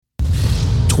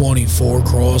24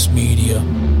 Cross Media.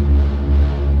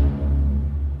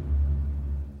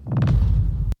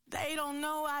 They don't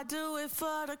know I do it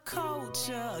for the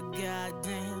culture,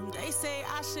 goddamn. They say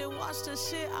I should watch the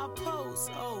shit I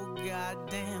post, oh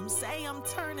goddamn. Say I'm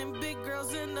turning big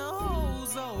girls into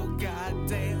hoes, oh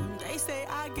goddamn. They say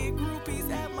I get groupies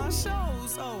at my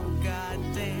shows, oh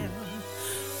goddamn.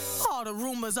 All the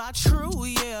rumors are true,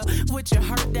 yeah. What you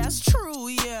heard, that's true,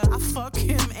 yeah. I fuck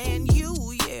him and you,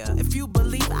 yeah. If you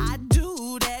believe I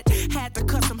do that, had to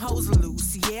cut some hoes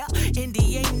loose, yeah.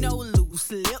 Indy ain't no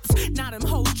loose lips. Now them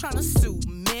hoes tryna sue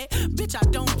me. Bitch, I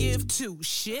don't give two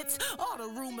shits. All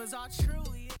the rumors are true,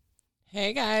 yeah.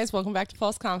 Hey guys, welcome back to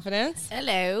False Confidence.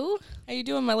 Hello. How you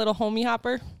doing, my little homie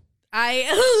hopper?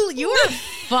 You were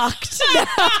fucked.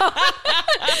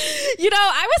 You know,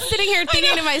 I was sitting here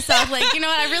thinking to myself, like, you know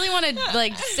what? I really want to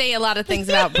like say a lot of things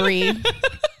about Brie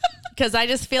because I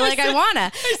just feel like I wanna.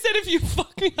 I said, if you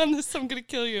fuck me on this, I'm gonna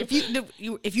kill you.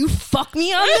 If you fuck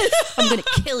me on this, I'm gonna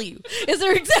kill you. Is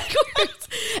there exact words?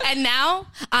 And now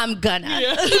I'm gonna.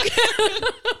 Yeah.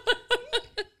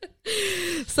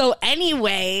 So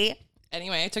anyway,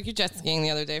 I took you jet skiing the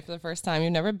other day for the first time.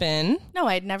 You've never been. No,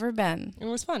 I'd never been. It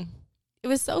was fun. It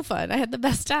was so fun. I had the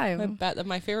best time. I bet that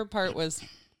my favorite part was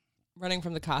running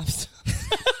from the cops.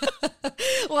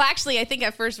 Well, actually, I think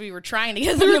at first we were trying to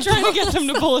get them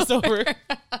to pull us over.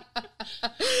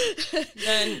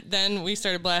 then we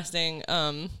started blasting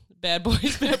Bad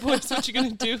Boys, what you gonna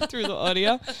do through the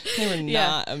audio? They were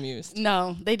not amused.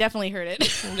 No, they definitely heard it.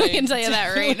 I can tell you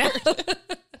that right now.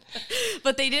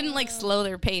 But they didn't like slow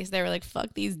their pace. They were like,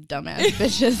 fuck these dumbass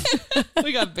bitches.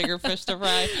 We got bigger fish to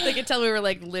fry. They could tell we were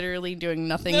like literally doing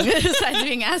nothing besides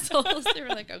being assholes. They were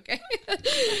like, okay.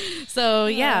 So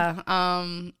yeah.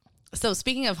 So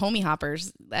speaking of homie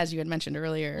hoppers, as you had mentioned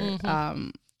earlier,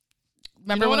 remember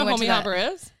you know what a homie hopper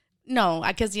is? No,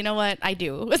 because you know what? I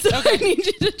do. So okay. I need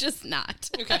you to just not.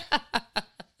 Okay.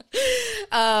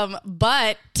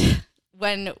 But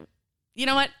when... You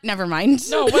know what? Never mind.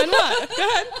 No, when what? Go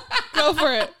ahead. Go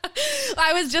for it.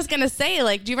 I was just going to say,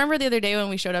 like, do you remember the other day when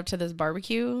we showed up to this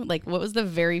barbecue? Like, what was the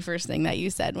very first thing that you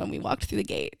said when we walked through the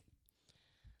gate?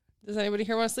 Does anybody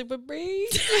here want to sleep with Brie?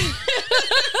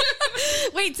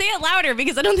 Wait, say it louder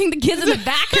because I don't think the kids in the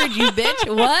back heard you,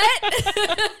 bitch. What?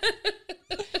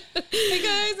 Hey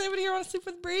guys, anybody here want to sleep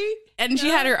with Brie? And she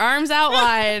had her arms out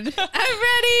wide. I'm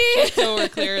ready. Just so we're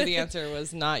clear, the answer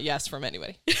was not yes from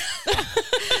anybody.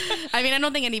 I mean, I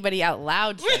don't think anybody out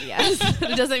loud said yes.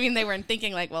 It doesn't mean they weren't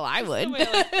thinking like, well, I would.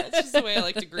 That's just the way I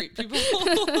like to greet people.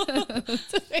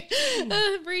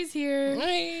 Brie's here.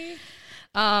 Hey.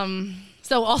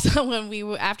 So also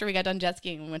after we got done jet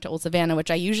skiing, we went to Old Savannah, which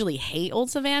I usually hate Old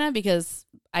Savannah because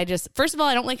first of all,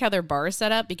 I don't like how their bar is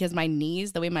set up because the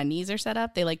way my knees are set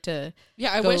up, they like to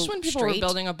I wish when people straight. were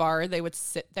building a bar, they would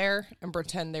sit there and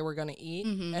pretend they were going to eat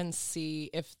and see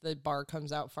if the bar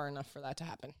comes out far enough for that to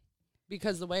happen.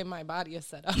 Because the way my body is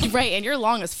set up. Right, and you're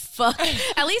long as fuck.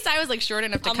 At least I was like short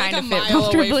enough to kind of fit I'm like a mile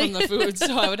comfortably. away from the food,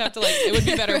 so I would have to it would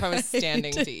be better if I was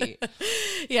standing to eat.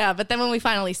 Yeah, but then when we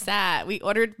finally sat, we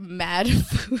ordered mad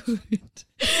food.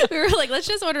 We were like, let's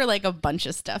just order like a bunch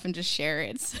of stuff and just share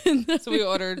it. So we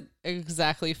ordered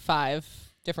exactly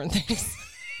 5 different things.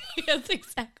 Yes,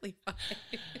 exactly 5.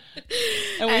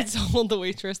 And we told the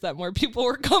waitress that more people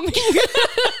were coming.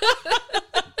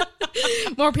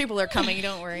 More people are coming,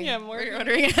 don't worry. Yeah, more We're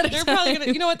ordering ahead of They're time. probably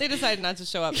gonna, you know what? They decided not to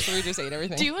show up, so we just ate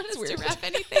everything. Do you want us to wrap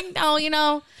anything?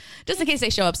 No, just in case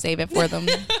they show up, save it for them.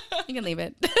 You can leave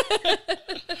it.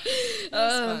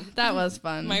 That was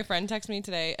fun. My friend texted me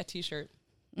today a t-shirt,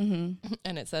 and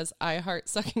it says, "I heart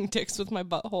sucking dicks with my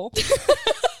butthole."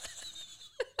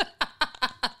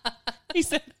 He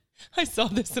said, "I saw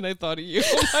this and I thought of you."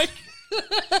 I'm like,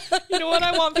 you know what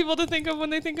I want people to think of when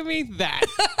they think of me? That.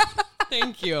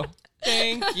 Thank you.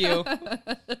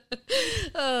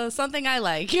 Something I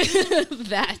like.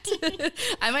 That.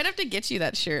 I might have to get you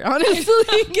that shirt, honestly.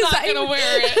 I'm not going to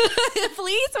wear it.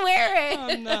 Please wear it.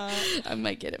 I'm not. I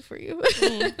might get it for you.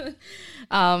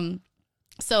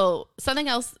 So something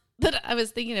else that I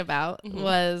was thinking about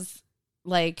was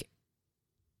like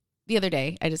the other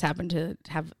day, I just happened to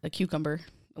have a cucumber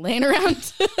laying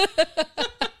around.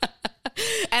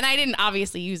 And I didn't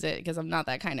obviously use it because I'm not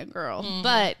that kind of girl.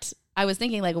 But I was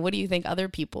thinking, like, what do you think other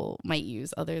people might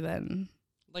use other than...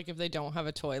 Like if they don't have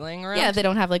a toy laying around? Yeah, if they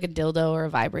don't have like a dildo or a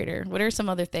vibrator. What are some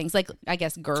other things? Like, I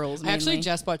guess girls mainly. I actually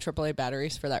just bought AAA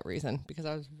batteries for that reason because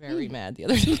I was very mad the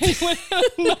other day.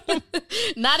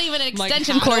 Not even an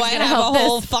extension like, cord is going to have help a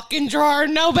whole this. fucking drawer,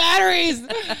 no batteries.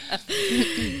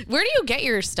 Where do you get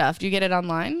your stuff? Do you get it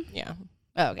online? Yeah.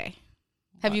 Oh, okay.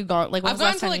 Have you gone? Like, when I've was the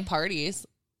gone last to time like parties.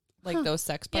 like those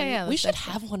sex parties. Yeah, we should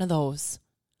have one of those.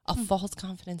 A false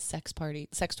confidence sex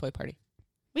toy party.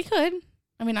 We could.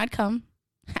 I mean, I'd come.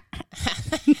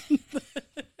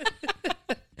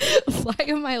 Why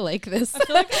am I like this? I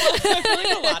feel like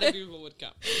a lot of people would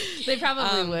come. They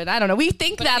probably would. I don't know. We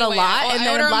think that anyway, a lot, and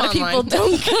then a lot of people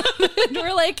don't come. And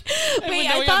we're like, wait,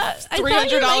 I thought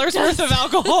 $300 worth of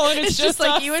alcohol, and it's just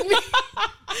like us. you and me.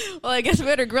 Well, I guess we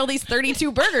better grill these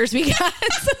 32 burgers we got.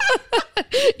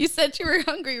 You said you were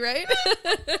hungry, right?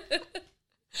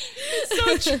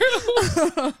 It's so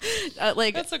true.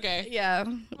 Like, That's okay. Yeah.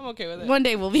 I'm okay with it. One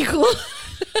day we'll be cool.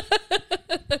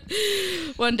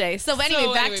 One day. So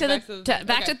anyway,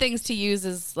 back to things to use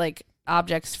as like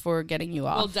objects for getting you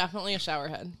off. Well, definitely a shower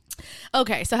head.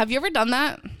 Okay, so have you ever done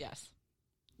that? Yes.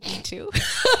 Me too.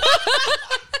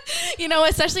 You know,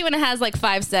 especially when it has like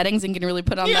 5 settings and can really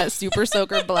put on that super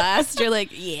soaker blast. You're like,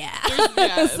 yeah. But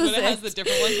it has the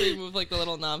different ones where you move like the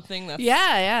little knob thing.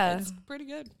 That's pretty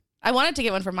good. I wanted to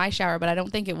get one for my shower, but I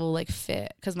don't think it will like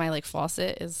fit because my like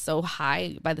faucet is so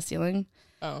high by the ceiling.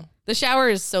 Oh. The shower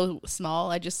is so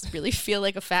small. I just really feel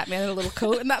like a fat man in a little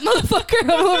coat in that motherfucker. I'm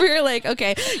over here like,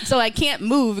 okay. So I can't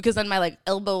move because then my like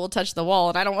elbow will touch the wall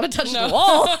and I don't want to touch the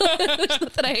wall. There's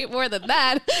nothing I hate more than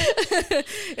that.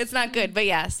 It's not good. But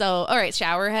yeah, so all right,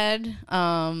 shower head.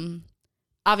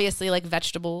 Obviously like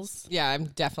vegetables. Yeah, I'm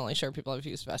definitely sure people have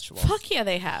used vegetables. Fuck yeah,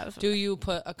 they have. Do you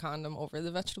put a condom over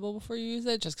the vegetable before you use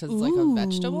it just because it's like a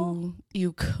vegetable?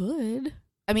 You could.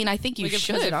 I mean, I think you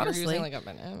should, if honestly. You're using like a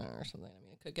banana or something. I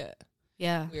mean, it could get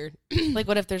weird. Like,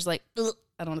 what if there's like, I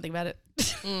don't want to think about it.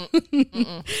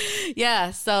 Yeah.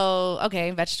 So,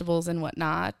 okay, vegetables and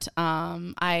whatnot.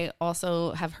 I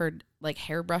also have heard like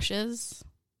hairbrushes.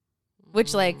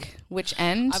 Which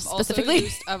end specifically?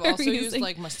 I've also used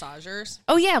like massagers.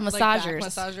 Oh yeah, massagers. Like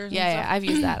back massagers. Yeah, I've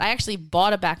used that. I actually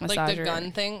bought a back massager. Like the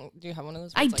gun thing. Do you have one of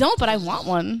those? I don't, but I want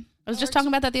one. I was just talking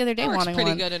about that the other day. Wanting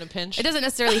pretty one. Good in a pinch. It doesn't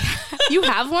necessarily. You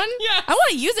have one? Yeah. I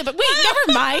want to use it, but wait,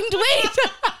 never mind. Wait.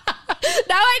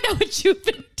 Now I know what you've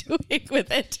been doing with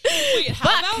it. Wait,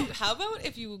 how about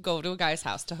if you go to a guy's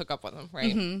house to hook up with him,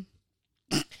 right?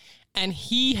 Mm-hmm. And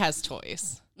he has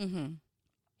toys. Mm-hmm.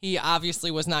 He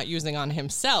obviously was not using on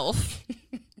himself.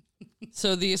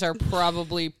 So these are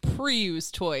probably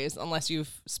pre-used toys unless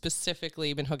you've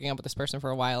specifically been hooking up with this person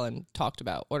for a while and talked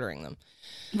about ordering them.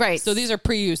 Right. So these are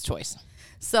pre-used toys.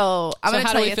 So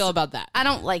how do we feel about that? I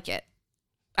don't like it.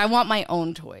 I want my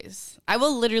own toys. I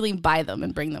will literally buy them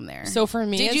and bring them there. So for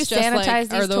me, did it's you just sanitize like,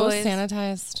 these are those toys?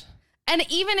 Sanitized? And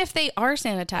even if they are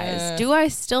sanitized, do I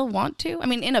still want to? I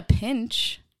mean, in a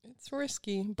pinch. It's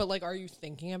risky, but like, are you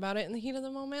thinking about it in the heat of the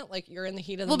moment? Like, you're in the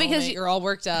heat of the moment, because you're all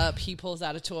worked up. He pulls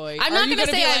out a toy. I'm not going to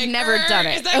say I've never done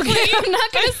it. Okay, I'm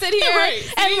not going to sit here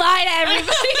and lie to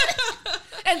everybody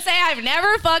and say I've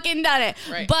never fucking done it.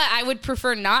 Right. But I would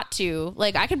prefer not to.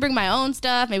 Like, I could bring my own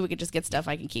stuff. Maybe we could just get stuff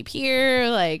I can keep here.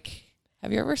 Like,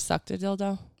 have you ever sucked a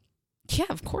dildo? Yeah,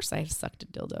 of course I have sucked a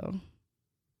dildo.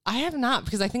 I have not,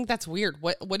 because I think that's weird.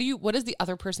 What does the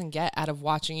other person get out of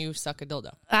watching you suck a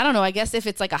dildo? I don't know. I guess if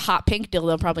it's like a hot pink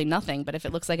dildo, probably nothing. But if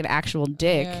it looks like an actual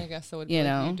dick, yeah, I guess that would be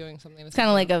like you doing something. It's kind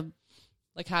of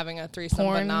like having a threesome,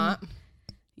 porn. but not.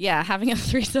 Yeah, having a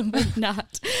threesome, but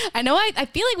not. I know. I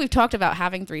feel like we've talked about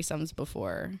having threesomes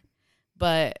before,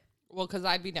 but because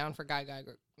I'd be down for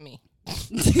me.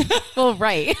 Well,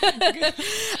 right.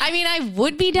 I mean, I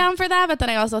would be down for that, but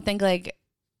then I also think like,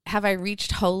 have I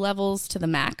reached hoe levels to the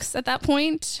max at that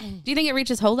point? Do you think it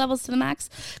reaches hoe levels to the max?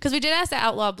 Because we did ask the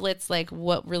Outlaw Blitz, like,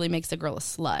 what really makes a girl a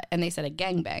slut? And they said a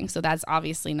gangbang. So that's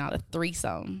obviously not a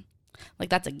threesome. Like,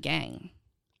 that's a gang.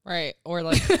 Right. Or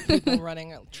like people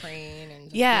running a train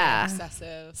and just being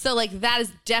excessive. So like, that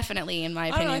is definitely, in my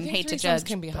opinion, I think hate to judge.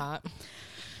 Can be hot.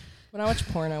 When I watch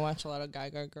porn, I watch a lot of guy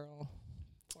girl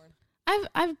porn.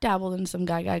 I've dabbled in some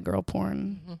guy girl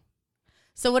porn. Mm-hmm.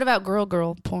 So what about girl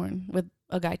porn with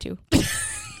a guy too? I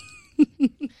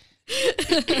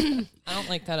don't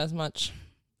like that as much.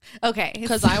 Okay.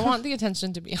 Because I want the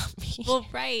attention to be on me. Well,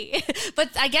 right. But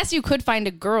I guess you could find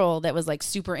a girl that was like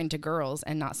super into girls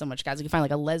and not so much guys. You could find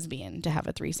like a lesbian to have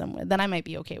a threesome with. Then I might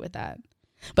be okay with that.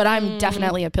 But I'm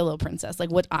definitely a pillow princess.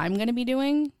 Like what I'm going to be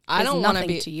doing I don't want to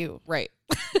be to you. Right.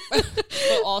 But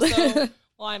also,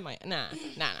 I might. Nah.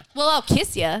 Well, I'll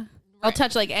kiss you. I'll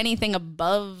touch like anything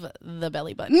above the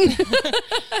belly button.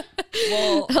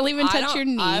 Well, I'll even touch your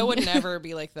knee. I would never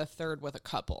be like the third with a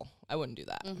couple. I wouldn't do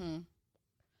that. Mm-hmm.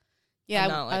 Yeah,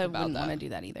 I wouldn't want to do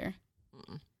that either.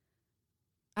 Mm-mm.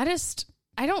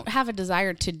 I don't have a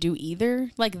desire to do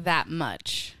either like that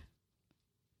much.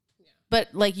 Yeah.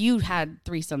 But like you had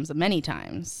threesomes many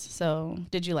times. So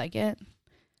did you like it?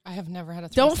 I have never had a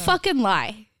threesome. Don't fucking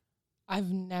lie. I've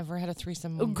never had a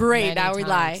threesome. Great. Now many we times.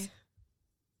 lie.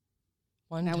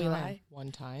 One Now time. we lie.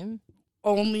 One time.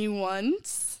 Only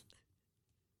once?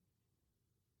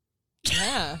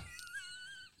 Yeah.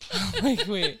 Like,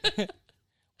 wait.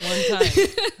 One time.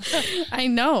 I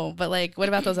know, but like, what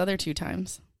about those other 2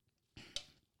 times?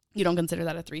 You don't consider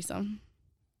that a threesome?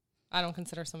 I don't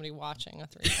consider somebody watching a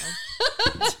threesome.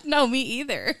 No, me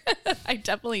either. I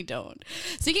definitely don't.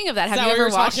 Speaking of that, have that you what ever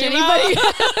you're watched talking anybody?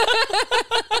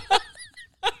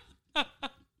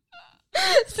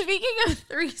 Speaking of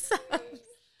threesomes,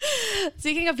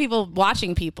 speaking of people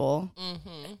watching people,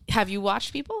 have you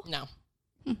watched people? No.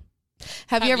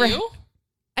 Have you ever?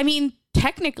 I mean,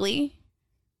 technically.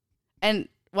 And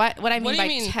what I mean by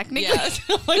technically? Yeah.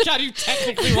 Like, how do you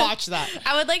technically watch that?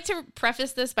 I would like to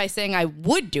preface this by saying I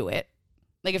would do it.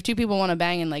 Like, if 2 people want to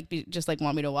bang and like just like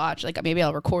want me to watch, like maybe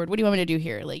I'll record. What do you want me to do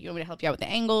here? Like, you want me to help you out with the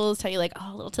angles? Tell you like,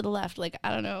 oh, a little to the left. Like, I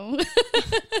don't know.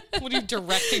 What are you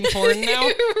directing porn now?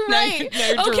 Right. Now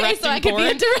you're okay, so I could be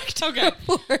a director. Okay.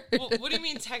 Well, What do you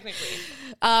mean technically?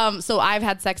 So I've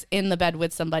had sex in the bed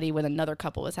with somebody when another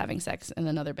couple was having sex in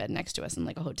another bed next to us in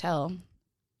like a hotel.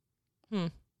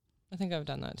 I think I've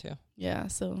done that too. Yeah.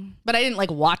 So, but I didn't like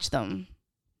watch them.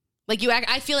 Like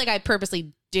I feel like I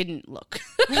purposely didn't look.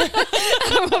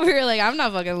 I'm over here like, I'm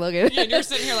not fucking looking. Yeah, and you're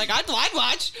sitting here like, I'd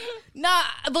watch. Nah,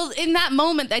 well, in that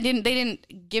moment, they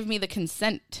didn't give me the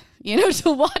consent,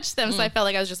 to watch them. So I felt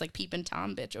like I was just like peeping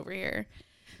Tom bitch over here.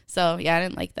 So yeah, I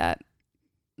didn't like that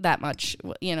much,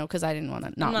 because I didn't want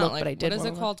to not look, like, but I did. What is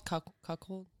it called?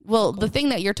 Cuckold? Well, the thing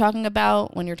that you're talking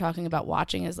about when you're talking about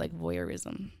watching is like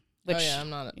voyeurism. Which, I'm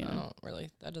not. I don't really.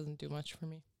 That doesn't do much for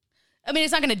me. I mean,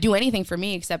 it's not going to do anything for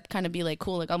me except kind of be like,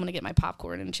 cool, like I'm going to get my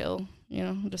popcorn and chill,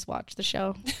 just watch the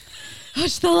show.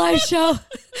 Watch the live show.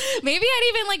 Maybe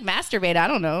I'd even like masturbate. I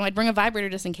don't know. I'd bring a vibrator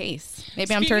just in case.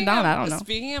 Maybe I'm turned on. I don't know.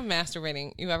 Speaking of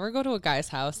masturbating, you ever go to a guy's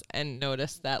house and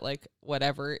notice that like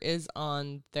whatever is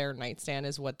on their nightstand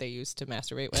is what they use to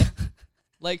masturbate with?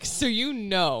 Like, so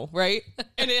right?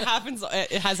 And it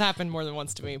has happened more than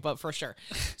once to me, but for sure.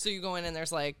 So you go in and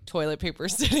there's like toilet paper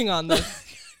sitting on the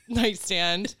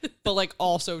nightstand, but like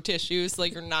also tissues.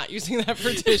 Like you're not using that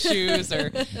for tissues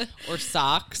or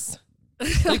socks.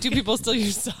 Like, do people still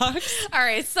use socks? All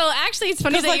right, so actually, it's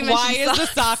funny that like, you mentioned why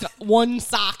is the one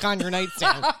sock on your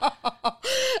nightstand?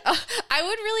 I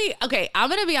would really, okay, I'm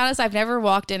going to be honest, I've never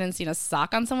walked in and seen a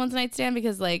sock on someone's nightstand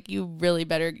because, like, you really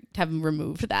better have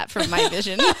removed that from my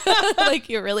vision. Like,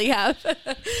 you really have.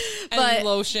 And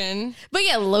lotion. But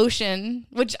yeah, lotion,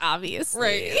 which obviously.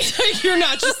 Right. Like, you're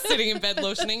not just sitting in bed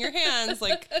lotioning your hands.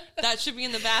 Like, that should be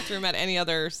in the bathroom at any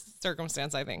other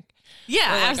circumstance, I think.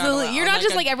 Yeah, like absolutely. You're not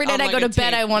just like every night I go to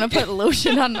bed, I want to put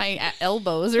lotion on my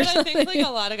elbows or something. I think like a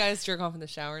lot of guys jerk off in the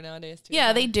shower nowadays too.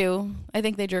 Yeah, they do. I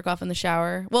think they jerk off in the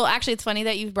shower. Well, actually, it's funny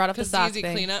that you brought up the sock easy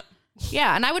thing. Cleanup.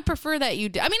 Yeah, and I would prefer that you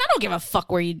do. I mean, I don't give a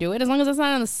fuck where you do it as long as it's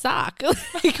not on the sock.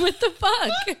 Like, what the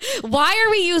fuck? Why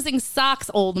are we using socks,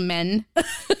 old men?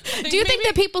 Do you think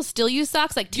that people still use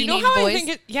socks, like teenage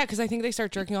boys? Because I think they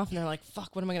start jerking off and they're like,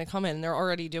 fuck, when am I going to come in? And they're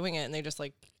already doing it and they just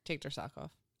like take their sock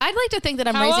off. I'd like to think that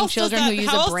I'm raising children who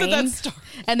use a brain,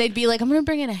 and they'd be like, I'm going to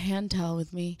bring in a hand towel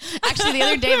with me. Actually, the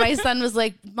other day, my son was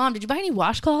like, Mom, did you buy any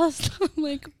washcloths? I'm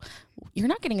like, you're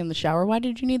not getting in the shower. Why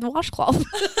did you need the washcloth?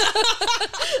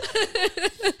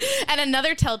 And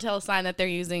another telltale sign that they're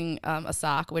using a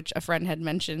sock, which a friend had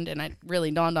mentioned, and it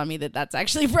really dawned on me that that's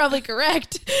actually probably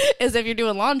correct, is if you're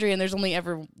doing laundry and there's only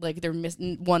ever, like, they're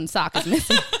missing one sock is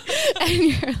missing. And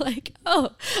you're like,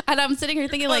 oh. And I'm sitting here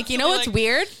thinking, like, you know what's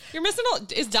weird? You're missing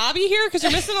is Dobby here? Because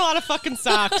you're missing a lot of fucking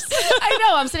socks. I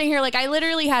know. I'm sitting here like, I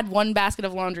literally had one basket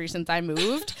of laundry since I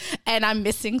moved, and I'm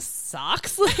missing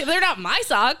socks. They're not my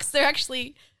socks. They're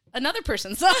actually another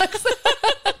person's socks.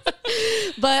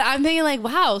 But I'm thinking like,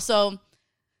 wow. So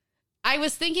I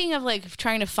was thinking of like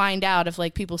trying to find out if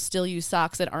like people still use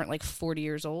socks that aren't like 40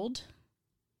 years old.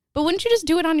 But wouldn't you just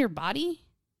do it on your body?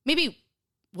 Maybe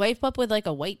wipe up with like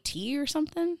a white tee or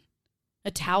something?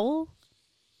 A towel?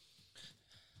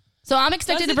 So I'm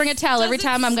expected to bring a towel every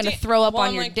time I'm going to throw up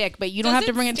on your dick, but you don't have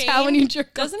to bring a towel when you jerk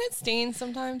off. Doesn't it stain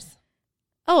sometimes?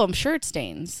 Oh, I'm sure it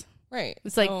stains. Right.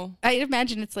 It's like, I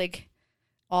imagine it's like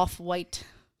off-white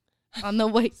on the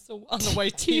white. So on the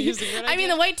white tee is a good idea. I mean,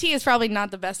 the white tee is probably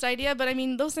not the best idea, but I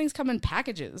mean, those things come in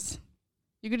packages.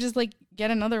 You could just like get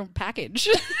another package.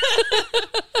 I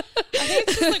think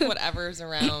it's just like whatever's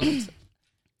around,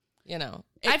 you know.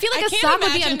 I feel like a sock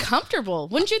would be uncomfortable.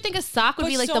 Wouldn't you think a sock would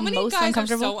be like the most uncomfortable? So many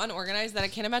guys are so unorganized that I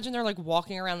can't imagine they're like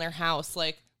walking around their house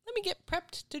like, let me get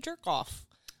prepped to jerk off.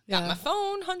 Got my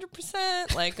phone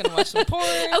 100%. Like, gonna watch some porn.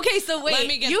 Okay, so wait, Let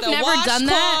me get you've the never done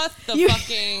that? washcloth, the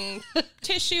fucking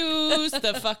tissues,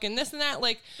 the fucking this and that.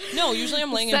 Like, no, usually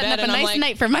I'm laying in Setting bed up a and I'm nice like,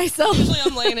 night for myself. usually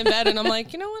I'm laying in bed and I'm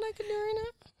like, you know what I could do right now?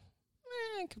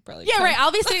 I could probably. Yeah, right.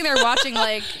 I'll be sitting there watching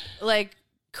like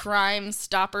Crime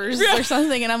Stoppers or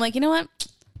something, and I'm like, you know what?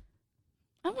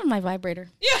 I want my vibrator.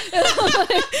 Yeah.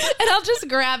 And I'll just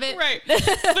grab it. Right.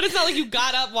 But it's not like you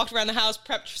got up, walked around the house,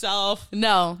 prepped yourself.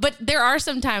 No, but there are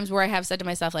some times where I have said to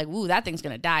myself, like, ooh, that thing's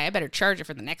going to die. I better charge it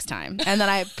for the next time. And then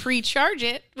I pre-charge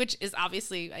it, which is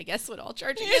obviously, I guess, what all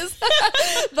charging is.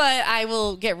 But I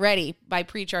will get ready by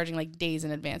pre-charging like days in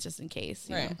advance just in case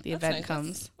you know, the That's event nice.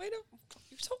 Comes. You're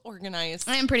so organized.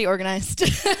 I am pretty organized.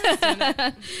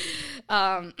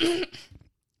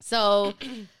 So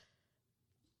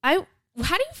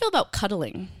how do you feel about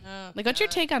cuddling? Like, what's your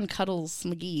take on cuddles,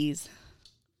 McGee's?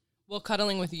 Well,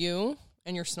 cuddling with you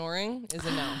and you're snoring is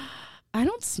a no. I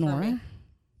don't snore.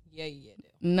 Yeah, you do.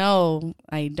 No,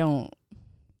 I don't.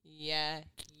 Yeah,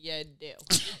 you do.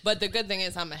 But the good thing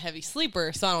is I'm a heavy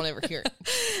sleeper, so I don't ever hear it.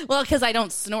 Well, because I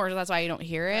don't snore, so that's why you don't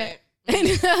hear it. Right.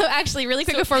 Actually, really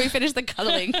quick before we finish the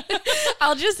cuddling,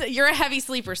 you're a heavy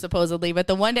sleeper supposedly, but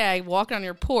the one day I walked on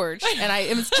your porch and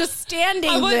I was just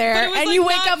standing there and you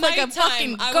wake up like a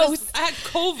fucking ghost. I had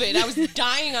COVID. I was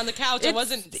dying on the couch. I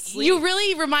wasn't sleeping. You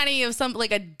really reminded me of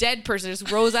like a dead person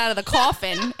just rose out of the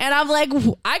coffin, and I'm like,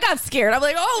 I got scared. I'm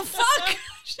like, oh fuck.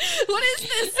 What is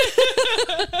this?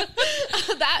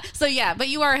 So yeah, but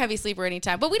you are a heavy sleeper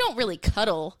anytime, but we don't really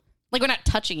cuddle. Like, we're not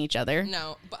touching each other.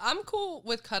 No, but I'm cool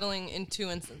with cuddling in two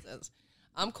instances.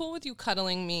 I'm cool with you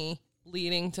cuddling me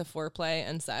leading to foreplay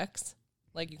and sex.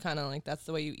 Like, you kind of like, that's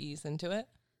the way you ease into it.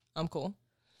 I'm cool.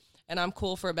 And I'm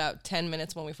cool for about 10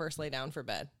 minutes when we first lay down for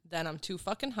bed. Then I'm too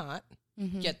fucking hot.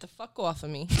 Mm-hmm. Get the fuck off of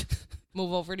me.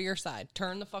 Move over to your side.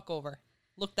 Turn the fuck over.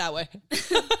 Look that way.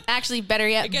 Actually, better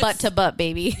yet, butt to butt,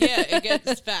 baby. Yeah, it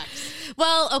gets facts.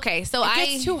 Well, okay, so it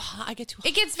gets too hot. I get too hot.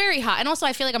 It gets very hot. And also,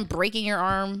 I feel like I'm breaking your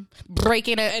arm,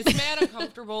 breaking it. It's mad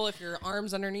uncomfortable if your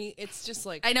arm's underneath. It's just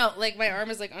like... I know, like, my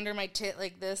arm is, like, under my tit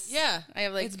like this. Yeah, I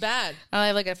have, like... It's bad. I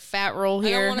have, like, a fat roll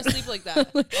here. I don't want to sleep like that. I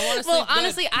want to sleep Well,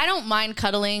 honestly, I don't mind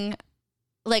cuddling.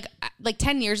 Like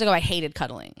 10 years ago, I hated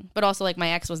cuddling. But also, like,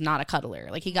 my ex was not a cuddler.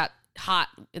 Like, he got hot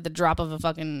at the drop of a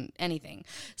fucking anything.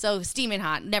 So steaming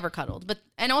hot, never cuddled.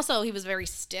 And also he was very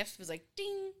stiff. It was like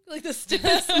ding, like the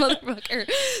stiffest motherfucker.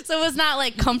 So it was not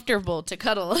like comfortable to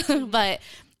cuddle. But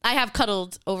I have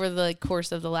cuddled over the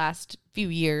course of the last few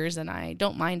years and I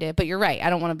don't mind it. But you're right. I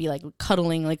don't want to be like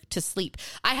cuddling like to sleep.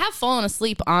 I have fallen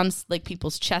asleep on like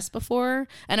people's chests before.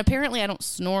 And apparently I don't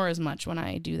snore as much when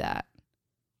I do that.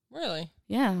 Really?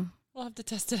 Yeah. We'll have to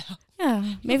test it out. Yeah,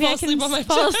 maybe I can on my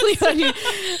fall chest. asleep on you.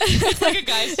 It's like a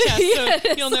guy's chest, yes.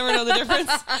 So you'll never know the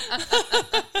difference.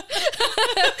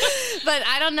 But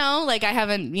I don't know. Like, I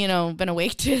haven't, been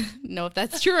awake to know if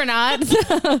that's true or not.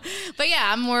 But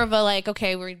yeah, I'm more of a like,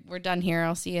 okay, we're done here.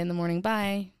 I'll see you in the morning.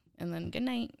 Bye. And then good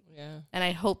night. Yeah. And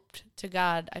I hoped to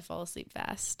God I fall asleep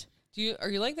fast. Are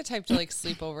you like the type to like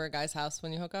sleep over a guy's house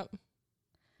when you hook up?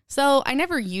 So I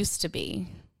never used to be.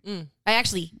 I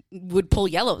actually would pull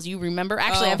yellows. You remember?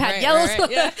 Actually, I've had yellows. Right.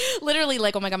 Yeah. Literally,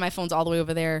 like, oh my God, my phone's all the way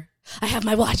over there. I have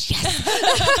my watch.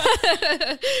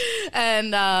 Yes.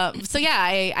 And so, yeah,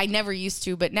 I never used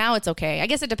to, but now it's okay. I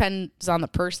guess it depends on the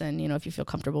person, if you feel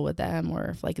comfortable with them or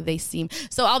if, like, they seem.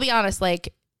 So I'll be honest,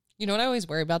 like. You know what I always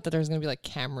worry about? That there's going to be, like,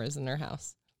 cameras in their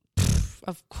house.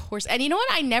 Of course. And you know what?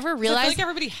 I never realized. I feel like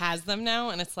everybody has them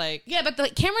now, and it's like. Yeah, but the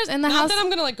cameras in the house. Not that I'm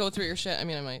going to, like, go through your shit. I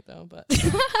mean, I might, though, but.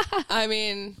 I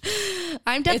mean.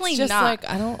 I'm definitely it's just not. Like,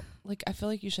 I don't. Like, I feel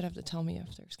like you should have to tell me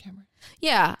if there's cameras.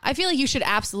 Yeah, I feel like you should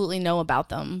absolutely know about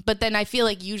them. But then I feel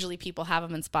like usually people have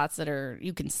them in spots that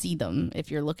you can see them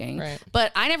if you're looking. Right.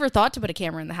 But I never thought to put a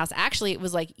camera in the house. Actually, it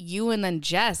was like you and then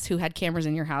Jess who had cameras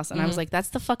in your house. And I was like, that's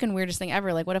the fucking weirdest thing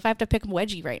ever. Like, what if I have to pick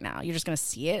Wedgie right now? You're just going to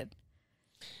see it?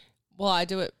 Well, I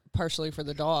do it partially for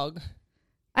the dog.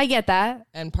 I get that.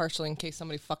 And partially in case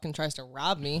somebody fucking tries to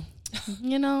rob me.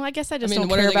 I guess I just don't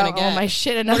care about all my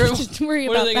shit enough to worry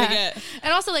about that. What are they going to get?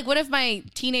 And also, like, what if my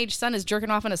teenage son is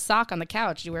jerking off in a sock on the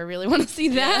couch? Do I really want to see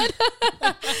that?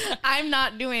 I'm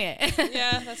not doing it.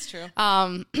 Yeah, that's true.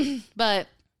 But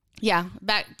yeah,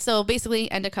 so basically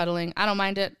end of cuddling. I don't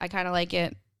mind it. I kind of like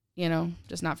it,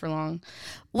 just not for long.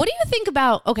 What do you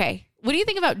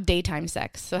think about daytime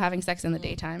sex? So having sex in the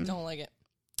daytime. Don't like it.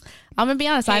 I'm going to be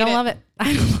honest. I don't love it.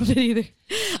 I don't love it either.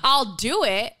 I'll do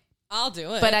it.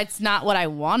 But it's not what I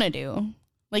want to do.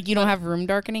 Like, you don't have room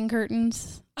darkening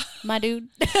curtains? my dude.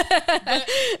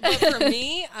 But for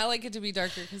me, I like it to be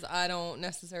darker because I don't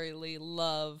necessarily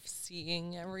love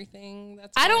seeing everything.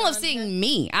 I don't love seeing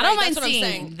me. I don't mind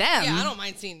seeing them. Yeah, I don't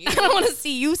mind seeing you. I don't want to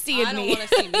see you seeing me. I don't want to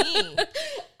see me.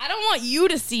 I don't want you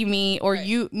to see me or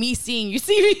me seeing you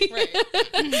see me.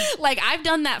 Right. Like I've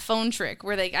done that phone trick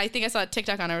where I think I saw a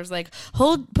TikTok on it. It was like,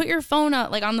 put your phone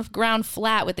up like on the ground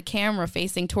flat with the camera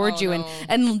facing towards you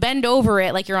and bend over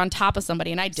it like you're on top of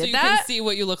somebody. And I did so you that. can see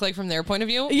what you look like from their point of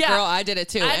view. Yeah. Girl, I did it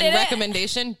too.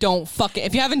 Recommendation, don't fuck it.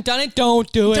 If you haven't done it,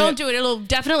 don't do it. Don't do it. It'll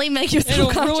definitely make you It'll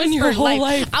subconscious ruin your for whole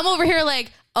life. I'm over here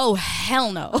like, oh,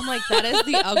 hell no. I'm like, that is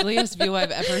the ugliest view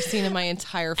I've ever seen in my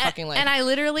entire fucking life. And I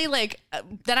literally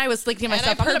then I was thinking to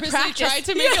myself, and I I'm going to purposely practice. tried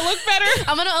to make it look better.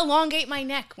 I'm going to elongate my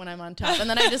neck when I'm on top. And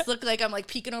then I just look like I'm like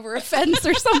peeking over a fence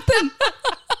or something.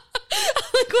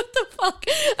 Like, what the fuck?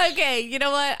 Okay, you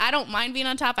know what? I don't mind being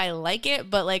on top. I like it,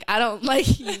 but like I don't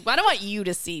like you. I don't want you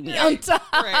to see me on top.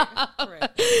 Right.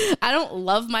 I don't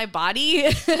love my body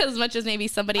as much as maybe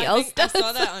somebody else does. I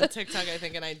saw that on TikTok, I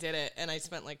think, and I did it, and I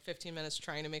spent like 15 minutes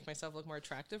trying to make myself look more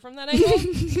attractive from that angle.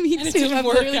 Me and it too. didn't I'm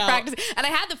work literally out. practicing, and I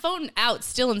had the phone out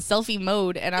still in selfie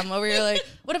mode, and I'm over here like,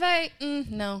 what if I?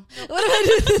 No. What if I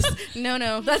do this?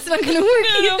 No, that's not gonna work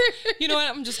either. You know what?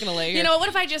 I'm just gonna lay here. You know what? What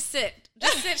if I just sit?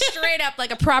 Just sit straight up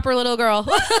like a proper little girl.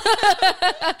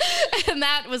 And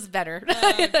that was better.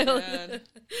 Oh,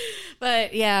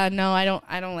 but yeah, no, I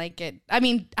don't like it. I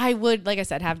mean, I would, like I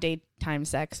said, have daytime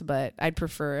sex, but I'd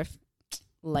prefer if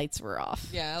lights were off.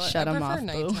 Yeah, Shut them off.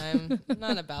 Nighttime.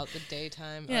 Not about the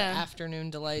daytime or afternoon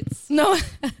delights. No,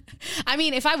 I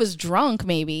mean, if I was drunk,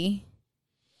 maybe.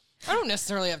 I don't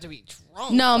necessarily have to be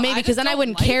drunk. No, maybe because then I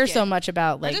wouldn't care so much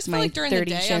about like my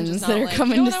 30 shins that are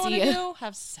coming to see you.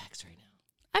 Have sex right now.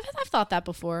 I've thought that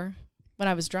before when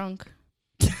I was drunk.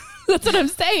 That's what I'm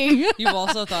saying. You've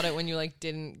also thought it when you like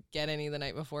didn't get any the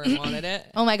night before and wanted it.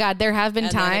 Oh my God, there have been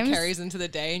times. Then it carries into the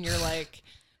day and you're like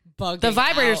bugging the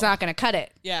vibrator's out. not going to cut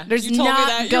it. Yeah, there's you told me not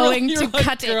that. going you're to like,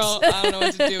 cut girl, it. I don't know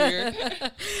what to do here.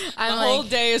 I'm the whole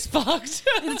day is fucked.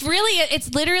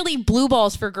 It's literally blue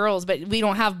balls for girls, but we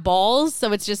don't have balls,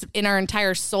 so it's just in our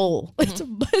entire soul.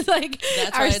 Mm-hmm. It's like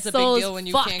that's our why it's a big soul deal is when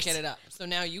you fucked. can't get it up. So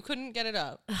now you couldn't get it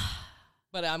up,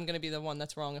 but I'm gonna be the one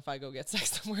that's wrong if I go get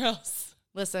sex somewhere else.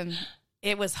 Listen,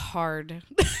 it was hard.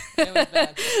 It was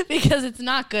bad because it's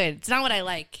not good. It's not what I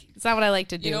like. It's not what I like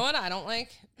to do. You know what I don't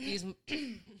like? These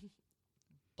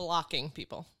blocking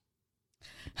people.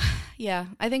 Yeah,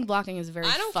 I think blocking is very.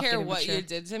 I don't care what immature. you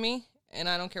did to me, and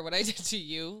I don't care what I did to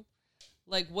you.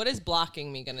 Like, what is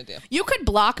blocking me gonna do? You could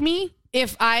block me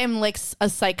if I am like a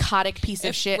psychotic piece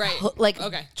of shit, right. like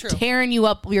Okay, true. tearing you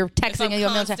up. You're texting you,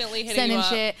 constantly hitting sending you up,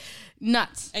 shit,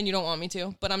 nuts. and you don't want me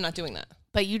to, but I'm not doing that.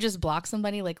 But you just block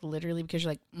somebody like literally because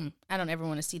you're like, I don't ever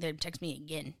want to see them text me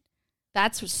again.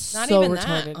 That's Not so even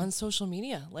retarded. that on social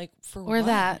media, like for or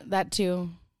what? that too.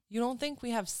 You don't think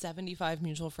we have 75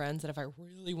 mutual friends that if I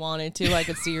really wanted to, I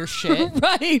could see your shit?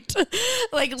 Right.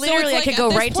 Like literally, like, I could go at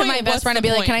this right to point, my best what's friend and the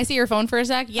be like, point? "Can I see your phone for a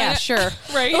sec?" Yeah, sure.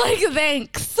 Right. Like,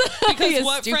 thanks. Because You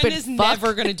what stupid friend is fuck.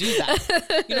 never going to do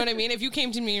that? You know what I mean? If you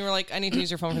came to me and were like, I need to use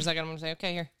your phone for a second, I'm going to say,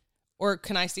 okay, here. Or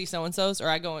can I see so-and-so's? Or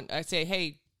I go and I say,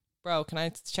 hey, bro, can I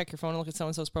check your phone and look at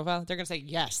so-and-so's profile? They're going to say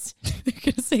yes.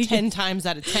 They're gonna say 10 times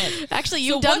out of 10. Actually, So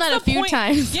you've done what's that a the few point?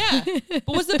 times. Yeah. But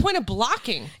what's the point of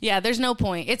blocking? Yeah, there's no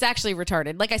point. It's actually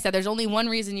retarded. Like I said, there's only one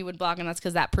reason you would block, and that's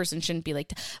because that person shouldn't be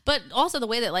like. But also the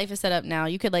way that life is set up now,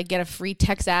 you could like get a free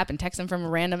text app and text them from a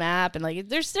random app, and like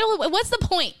there's still. What's the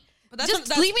point? But Just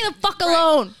that's leave me the fuck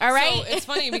alone. All right. So it's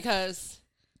funny because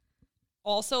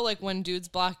also like when dudes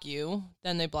block you,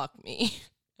 then they block me.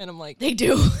 And I'm like, They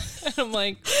do. and I'm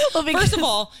like, Well, first of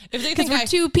all, if they because think we're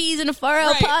two peas in a far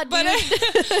out pod, but, dude.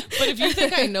 but if you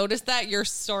think I noticed that, you're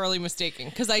sorely mistaken.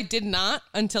 Because I did not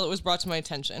until it was brought to my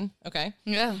attention. Okay.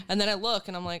 Yeah. And then I look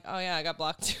and I'm like, oh yeah, I got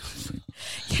blocked too.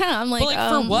 Yeah, I'm like, But like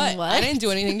for what? I didn't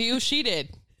do anything to you. She did.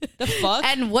 The fuck?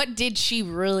 And what did she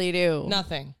really do?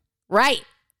 Nothing. Right.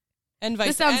 And vice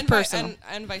This sounds personal.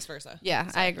 and vice versa. Yeah,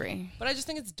 I agree. But I just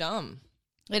think it's dumb.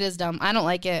 It is dumb. I don't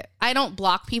like it. I don't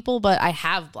block people, but I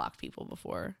have blocked people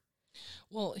before.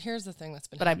 Well, here's the thing that's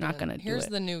been But I'm happening. not gonna do Here's it.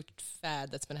 the new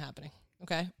fad that's been happening.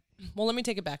 Okay. Well, let me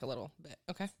take it back a little bit.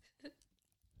 Okay.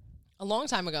 A long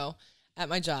time ago at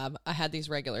my job, I had these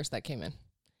regulars that came in.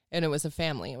 And it was a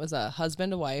family. It was a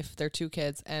husband, a wife, their 2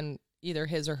 kids, and either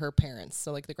his or her parents.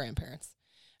 So like the grandparents.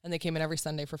 And they came in every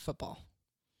Sunday for football.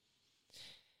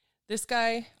 This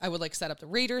guy, I would like set up the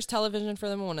Raiders television for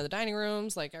them in one of the dining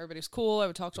rooms. Like everybody was cool. I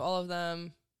would talk to all of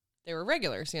them. They were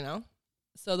regulars, you know?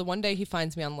 So the one day he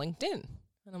finds me on LinkedIn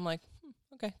and I'm like,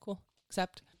 okay, cool.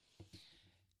 Accept.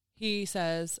 he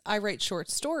says, I write short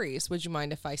stories. Would you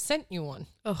mind if I sent you one?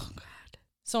 Oh, God.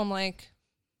 So I'm like,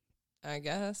 I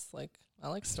guess. Like, I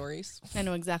like stories. I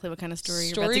know exactly what kind of story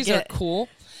you're Stories about to get. are cool.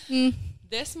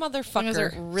 This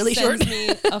motherfucker really sends short. me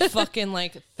a fucking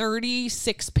like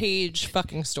 36-page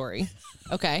fucking story.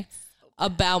 Okay.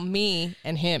 About me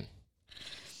and him.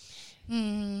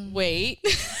 Wait.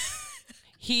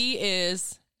 He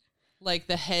is like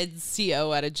the head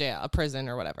CO at a prison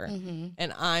or whatever.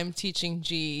 And I'm teaching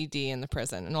GED in the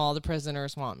prison and all the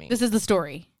prisoners want me. This is the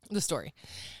story. The story.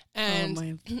 And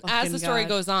my as the story God.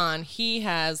 goes on, he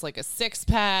has like a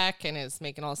 6-pack and is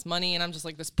making all this money. And I'm just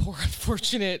like this poor,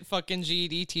 unfortunate fucking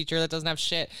GED teacher that doesn't have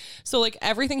shit. So like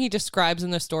everything he describes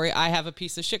in the story, I have a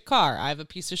piece of shit car. I have a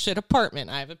piece of shit apartment.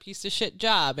 I have a piece of shit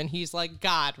job. And he's like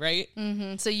God, right?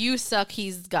 So you suck.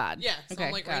 He's God. Yeah. So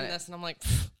I'm like reading this and I'm like,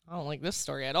 I don't like this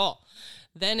story at all.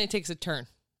 Then it takes a turn.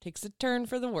 Takes a turn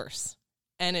for the worse.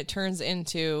 And it turns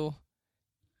into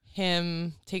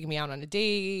him taking me out on a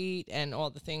date and all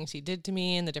the things he did to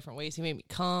me and the different ways he made me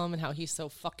come and how he's so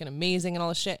fucking amazing and all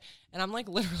this shit. And I'm like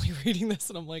literally reading this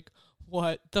and I'm like,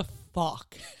 what the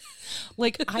fuck?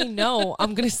 Like, I know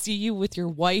I'm going to see you with your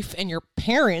wife and your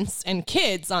parents and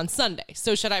kids on Sunday.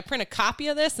 So should I print a copy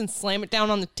of this and slam it down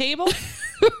on the table?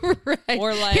 Right.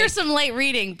 Or like, here's some light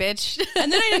reading, bitch. and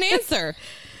then I didn't answer.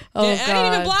 Oh, I didn't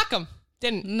even God. block him.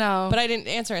 Didn't. No. But I didn't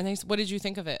answer. And they said, what did you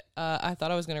think of it? I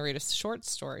thought I was going to read a short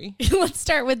story. Let's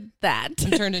start with that.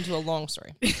 And turned into a long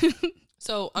story.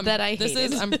 So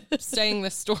I'm saying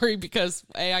this story because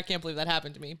A, I can't believe that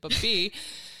happened to me. But B,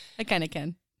 I kind of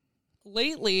can.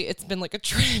 lately it's been like a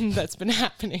trend that's been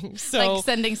happening. So Like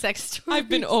sending sex stories. I've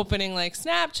been opening like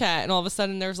Snapchat and all of a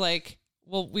sudden there's like,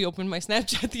 well, we opened my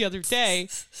Snapchat the other day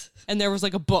and there was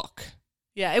like a book.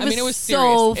 Yeah, It was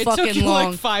so serious. fucking It took you long.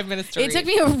 like 5 minutes to read. It took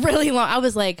me a really long. I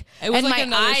was like, It was and like my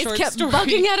another eyes short kept story.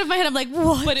 bugging out of my head. I'm like,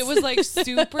 what? But it was like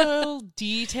super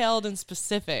detailed and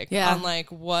specific Yeah. on like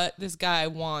what this guy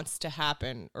wants to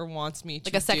happen or wants me to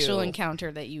like a sexual do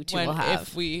encounter that you two when, will have.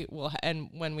 if we will and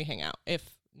when we hang out. If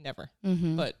never,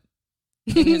 but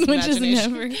in his Which is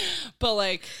imagination. never. But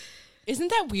like, isn't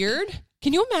that weird?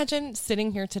 Can you imagine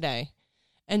sitting here today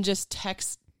and just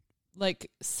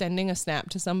sending a snap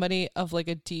to somebody of like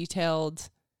a detailed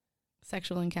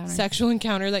Sexual encounter. sexual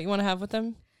encounter that you want to have with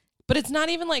them? But it's not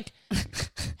even like,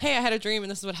 hey, I had a dream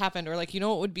and this is what happened. Or like, you know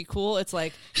what would be cool? It's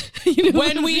like,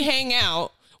 when we hang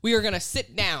out, we are going to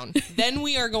sit down. Then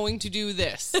we are going to do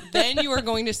this. Then you are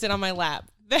going to sit on my lap.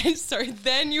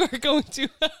 Then you are going to,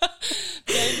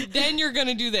 then you're going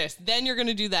to do this. Then you're going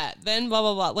to do that. Then blah,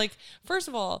 blah, blah. Like, first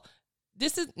of all,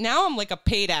 now I'm like a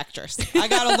paid actress. I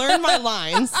got to learn my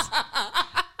lines.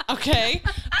 Okay.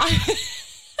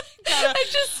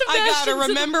 I gotta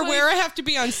remember where I have to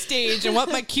be on stage and what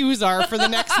my cues are for the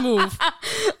next move.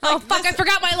 Oh, fuck, I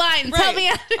forgot my lines. Right. Help me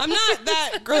out. I'm not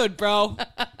that good, bro.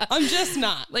 I'm just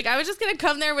not. Like, I was just going to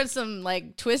come there with some,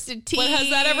 like, twisted tea. But has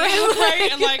that ever happened, right?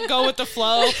 And, like, go with the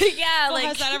flow? Yeah, Well, like.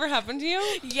 has that ever happened to you?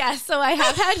 Yes, so I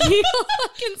have had people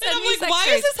fucking And send I'm me like, sex why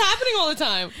stories. is this happening all the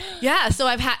time? Yeah, so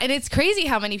I've had, and it's crazy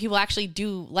how many people actually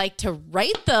do like to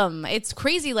write them. It's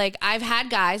crazy. Like, I've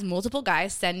had multiple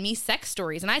guys send me sex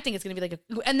stories, and I think it's going to be like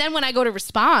and then when I go to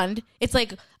respond, it's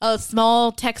like a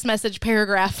small text message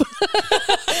paragraph.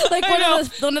 Like one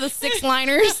of the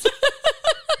 6-liners.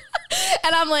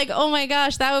 And I'm like, oh my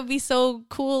gosh, that would be so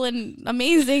cool and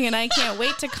amazing, and I can't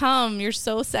wait to come. You're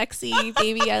so sexy,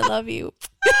 baby. I love you.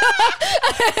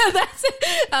 That's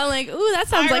it. I'm like, ooh, that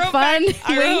sounds like fun.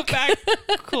 I wrote back,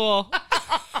 cool.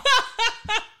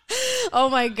 Oh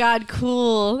my god,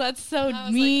 cool. That's so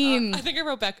mean. Like, I think I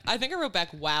wrote back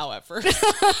wow at first.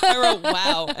 I wrote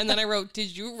wow, and then I wrote,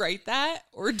 did you write that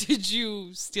or did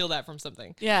you steal that from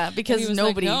something? Yeah, And because he was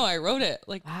nobody. like, no, I wrote it.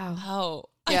 Like, Wow. wow.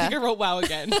 I Yeah. think I wrote wow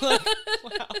again. Like,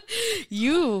 wow.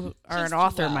 You are Just an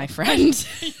author, wow. my friend.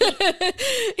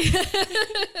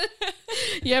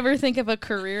 You ever think of a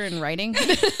career in writing?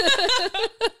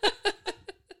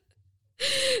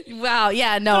 Wow.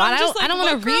 Yeah. No, But I'm I just don't. I like, don't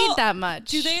want what to read girl- that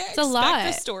much. Do they It's expect a lot.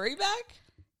 the story back?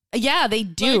 Yeah, they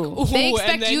do. Like, ooh, they and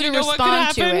expect then you to know what could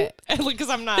respond to happen? it. And because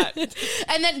I'm not.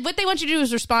 And then what they want you to do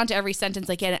is respond to every sentence.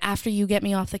 Like, yeah, after you get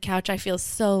me off the couch, I feel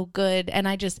so good. And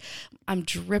I'm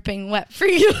dripping wet for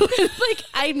you.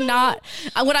 Like,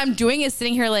 what I'm doing is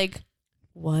sitting here like,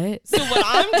 what? So what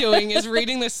I'm doing is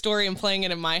reading this story and playing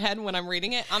it in my head when I'm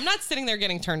reading it. I'm not sitting there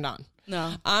getting turned on.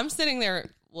 No. I'm sitting there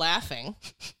laughing.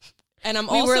 And I'm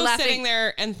We were also laughing. sitting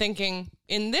there and thinking,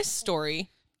 in this story,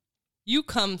 you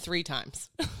come 3 times.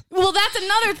 Well, that's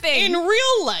another thing. In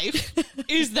real life,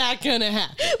 is that going to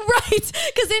happen? Right.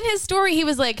 Because in his story, he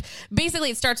was like,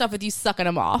 basically, it starts off with you sucking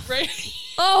him off. Right?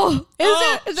 Oh,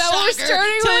 is that what we're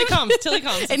starting with? Till he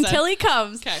comes. Until he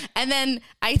comes. Okay. And then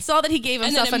I saw that he gave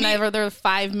himself another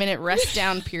 5-minute rest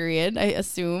down period, I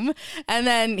assume. And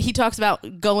then he talks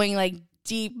about going like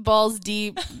deep, balls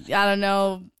deep. I don't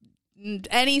know.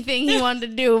 Anything he wanted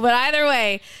to do, but either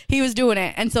way, he was doing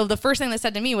it. And so the first thing they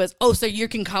said to me was, "Oh, so you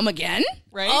can come again?"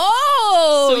 Right?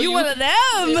 Oh, so you one of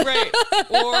them, right?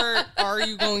 Or are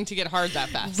you going to get hard that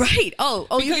fast? Right? Oh,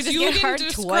 you can just get hard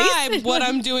twice. Describe what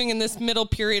I'm doing in this middle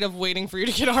period of waiting for you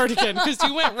to get hard again, because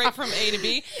you went right from A to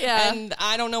B, and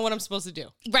I don't know what I'm supposed to do.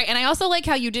 Right, and I also like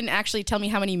how you didn't actually tell me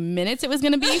how many minutes it was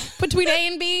going to be between A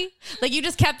and B. Like you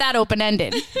just kept that open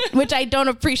ended, which I don't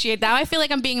appreciate. Now I feel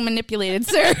like I'm being manipulated,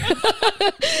 sir.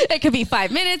 It could be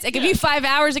 5 minutes. It could be 5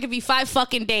 hours. It could be 5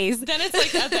 fucking days. Then it's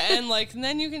like at the end, like, and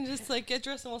then you can just like get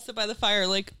dressed and we'll sit by the fire.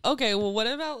 Like, okay, well, what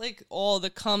about like all the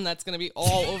cum that's going to be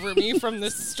all over me from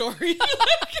this story?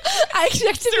 I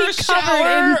expect to be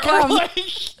covered in cum. Like,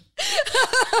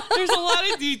 there's a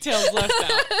lot of details left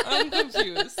out. I'm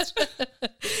confused.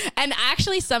 And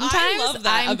actually, sometimes I love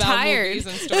that I'm about tired. movies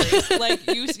and stories.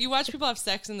 Like you watch people have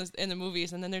sex in the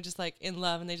movies, and then they're just like in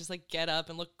love, and they just like get up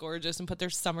and look gorgeous and put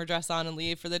their summer dress on and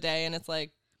leave for the day, and it's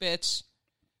like, bitch,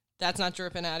 that's not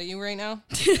dripping out of you right now.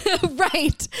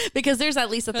 Right, because there's at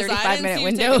least a 35-minute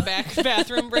window. Take a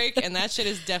bathroom break, and that shit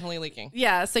is definitely leaking.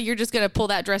 Yeah, so you're just gonna pull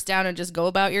that dress down and just go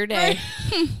about your day.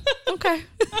 Right. Okay.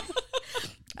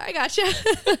 I gotcha.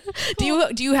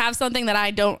 Do you have something that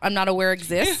I'm not aware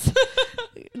exists?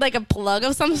 Like a plug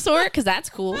of some sort? Because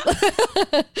that's cool.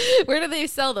 Where do they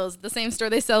sell those? The same store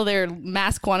they sell their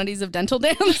mass quantities of dental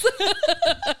dams?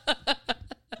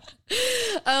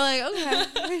 I'm like,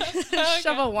 okay.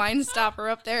 Shove a wine stopper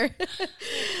up there.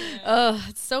 Oh,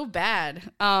 it's so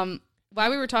bad. While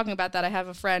we were talking about that, I have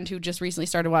a friend who just recently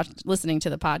started listening to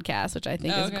the podcast, which I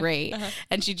think is great. Uh-huh.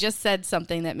 And she just said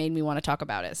something that made me want to talk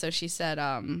about it. So she said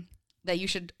that you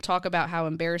should talk about how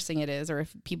embarrassing it is, or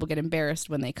if people get embarrassed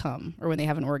when they come or when they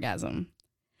have an orgasm.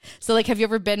 So, like, have you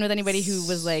ever been with anybody who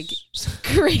was, like,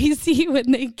 crazy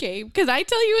when they came? Because I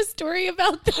tell you a story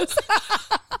about this. This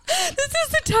is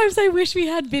the times I wish we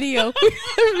had video.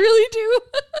 I really do.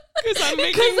 Because I'm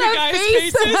making the guys'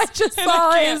 faces. I just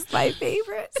saw is my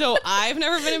favorite. So I've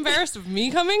never been embarrassed of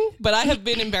me coming, but I have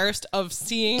been embarrassed of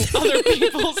seeing other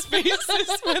people's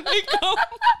faces when they come.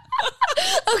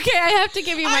 Okay, I have to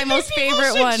give you my most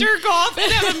favorite one. Jerk off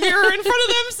and have a mirror in front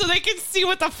of them so they can see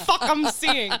what the fuck I'm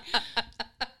seeing.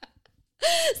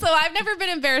 So I've never been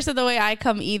embarrassed of the way I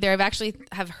come either. I've actually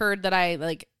have heard that I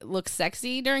like look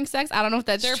sexy during sex. I don't know if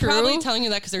that's true. They're probably telling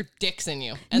you that because their dick's in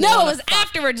you. And no, it was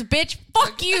afterwards, bitch.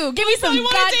 Fuck you. Give me some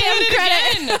goddamn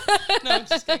credit. No, I'm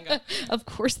just kidding. Of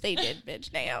course they did,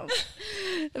 bitch. Damn.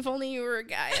 If only you were a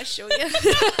guy, I'd show you.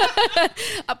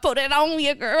 I put it on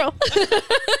you, girl.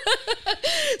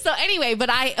 So anyway,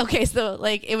 so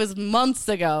like it was months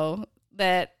ago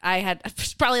that I had,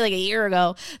 probably like a year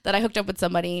ago, that I hooked up with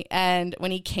somebody, and when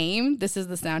he came, this is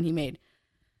the sound he made.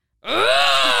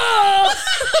 I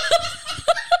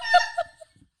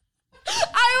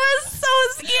was so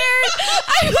scared.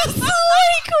 I was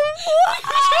like, what? I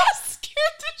was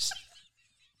scared to shit.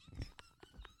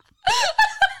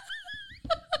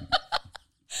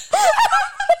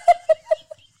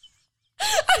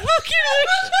 I fucking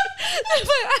wish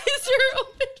my eyes were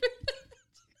open.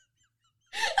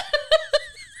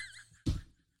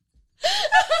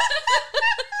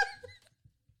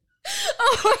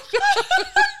 Oh my god!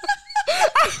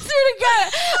 I swear to God,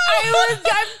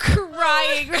 I'm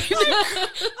crying right now.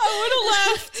 I would have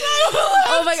left.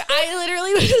 Oh my god! I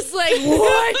literally was like,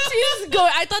 "What is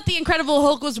going?" I thought the Incredible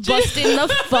Hulk was busting the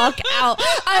fuck out.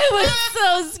 I was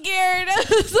so scared. I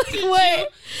was like, "Wait."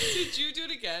 Did you do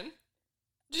it again?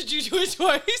 Did you do it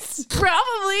twice? Probably.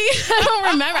 I don't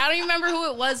remember. I don't even remember who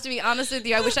it was, to be honest with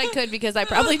you. I wish I could, because I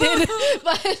probably did.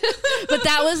 But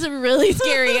that was really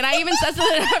scary. And I even said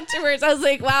something afterwards. I was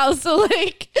like, wow, so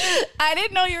like, I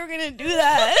didn't know you were going to do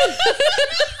that.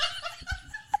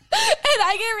 And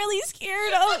I get really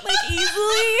scared like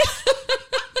easily.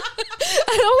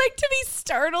 I don't like to be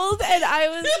startled, and I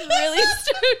was really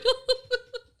startled.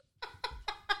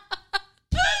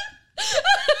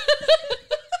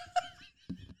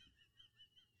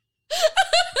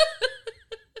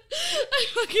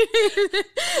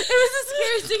 It was the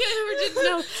scariest thing I ever did.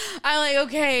 No, I'm like,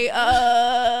 okay,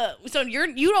 so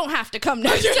you don't have to come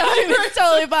next time. It's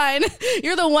totally fine.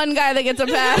 You're the one guy that gets a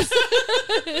pass.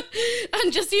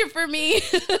 I'm just here for me.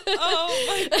 Oh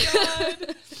my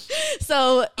god.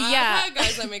 So yeah, I've had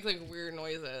guys that make like weird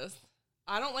noises.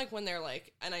 I don't like when they're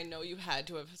like, and I know you had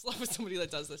to have slept with somebody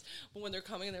that does this, but when they're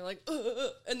coming and they're like,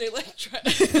 and they like try, I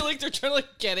feel like they're trying to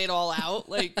like get it all out.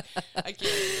 Like, I can't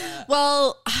do that.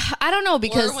 Well, I don't know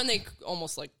because or when they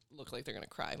almost like look like they're gonna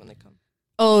cry when they come.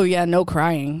 Oh yeah, no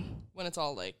crying. When it's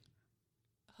all like,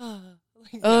 like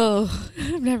no. Oh,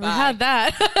 I've never had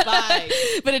that. Bye.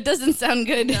 But it doesn't sound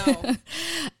good. No.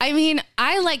 I mean,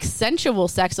 I like sensual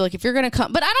sex. So like if you're gonna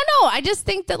come, but I don't know. I just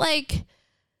think that like.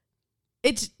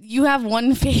 You have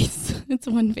one face. It's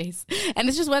one face. And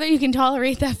it's just whether you can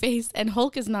tolerate that face. And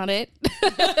Hulk is not it.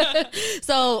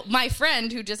 So my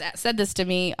friend who just said this to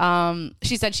me,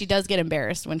 she said she does get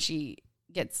embarrassed when she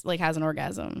gets like has an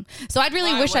orgasm. So I'd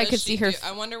really wish I could see her.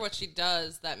 I wonder what she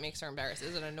does that makes her embarrassed.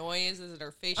 Is it a noise? Is it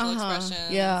her facial expression?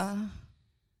 Yeah.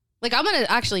 Like, I'm going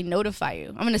to actually notify you.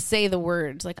 I'm going to say the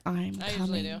words, like, I'm coming.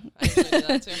 Usually do. I usually do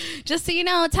that, too. Just so you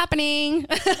know, it's happening.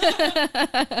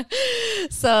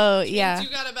 So, yeah. You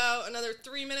got about another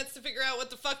 3 minutes to figure out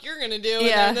what the fuck you're going to do, and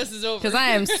then this is over. Because I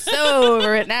am so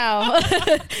over it now.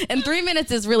 And 3 minutes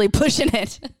is really pushing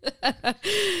it.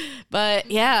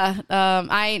 But, yeah,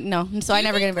 I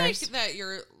never get embarrassed. Like, that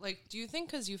you're, like, do you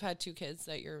think because you've had 2 kids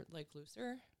that you're, like,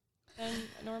 looser than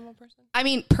a normal person? I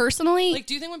mean, personally, like,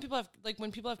 do you think when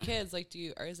people have kids, like,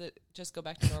 or is it just go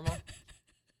back to normal?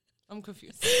 I'm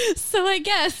confused. So I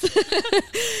guess,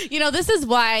 this is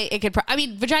why it could,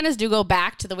 vaginas do go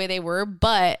back to the way they were,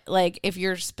 but like, if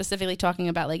you're specifically talking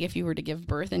about like, if you were to give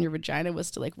birth and your vagina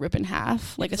was to like rip in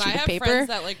half, like a sheet of paper. I have friends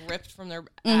that like ripped from their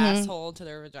asshole to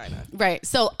their vagina. Right.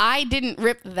 So I didn't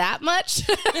rip that much,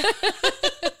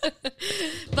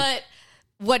 but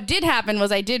what did happen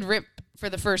was I did rip for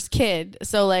the first kid.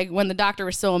 So like when the doctor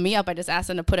was sewing me up, I just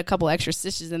asked him to put a couple extra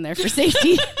stitches in there for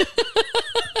safety.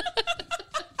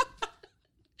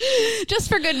 Just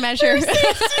for good measure.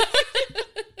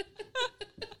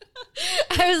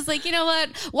 I was like, you know what?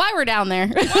 Why we're down there?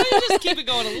 Why don't you just keep it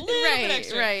going a little bit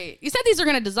extra? Right. You said these are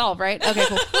going to dissolve, right? Okay,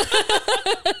 cool.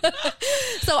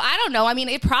 So I don't know. I mean,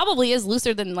 it probably is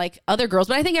looser than like other girls,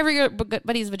 but I think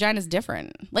everybody's vagina is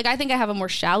different. Like I think I have a more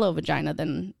shallow vagina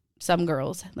than some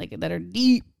girls, like that are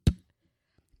deep.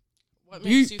 What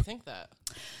makes you think that?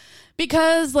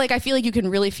 Because like I feel like you can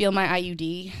really feel my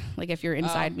IUD, like if you're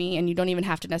inside me, and you don't even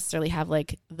have to necessarily have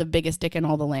like the biggest dick in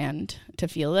all the land to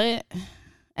feel it.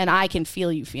 And I can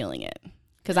feel you feeling it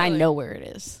because I know where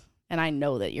it is, and I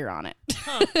know that you're on it.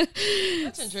 Huh.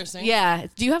 That's interesting. Yeah.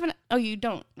 Do you have an? Oh, you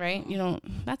don't, right? You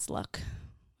don't. That's luck.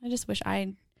 I just wish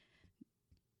I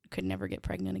could never get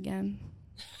pregnant again,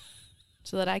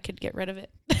 so that I could get rid of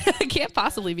it. I can't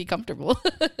possibly be comfortable.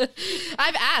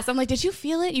 I've asked. I'm like, did you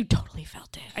feel it? You totally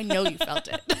felt it. I know you felt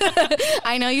it.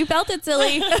 I know you felt it,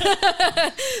 silly.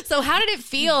 So how did it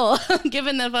feel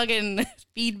given the fucking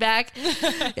feedback?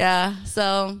 Yeah.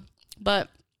 So, but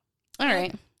all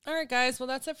right. All right, guys. Well,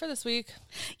 that's it for this week.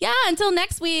 Yeah. Until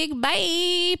next week.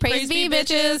 Bye. Praise be,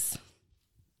 bitches.